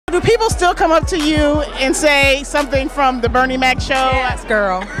Do people still come up to you and say something from the Bernie Mac show? Yes,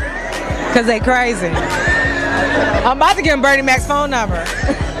 girl. Because they crazy. I'm about to give him Bernie Mac's phone number.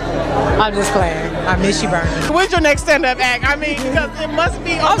 I'm just playing. I miss you, Bernie. When's your next stand-up act? I mean, because it must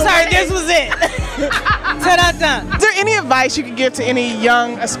be. I'm sorry, this was it. Ta-da-da. Is there any advice you could give to any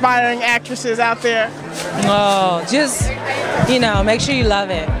young, aspiring actresses out there? Oh, just, you know, make sure you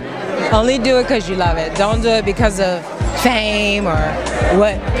love it. Only do it because you love it. Don't do it because of fame or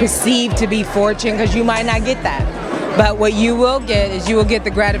what perceived to be fortune, because you might not get that. But what you will get is you will get the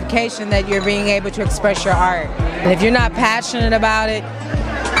gratification that you're being able to express your art. And if you're not passionate about it,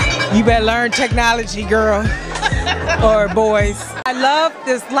 you better learn technology, girl. Or boys. I love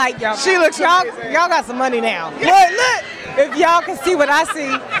this light, y'all. She looks amazing. Y'all got some money now. Look, if y'all can see what I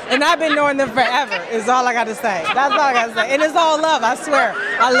see, and I've been knowing them forever, is all I got to say. That's all I got to say. And it's all love, I swear.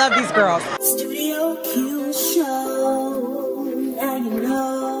 I love these girls. Studio Q.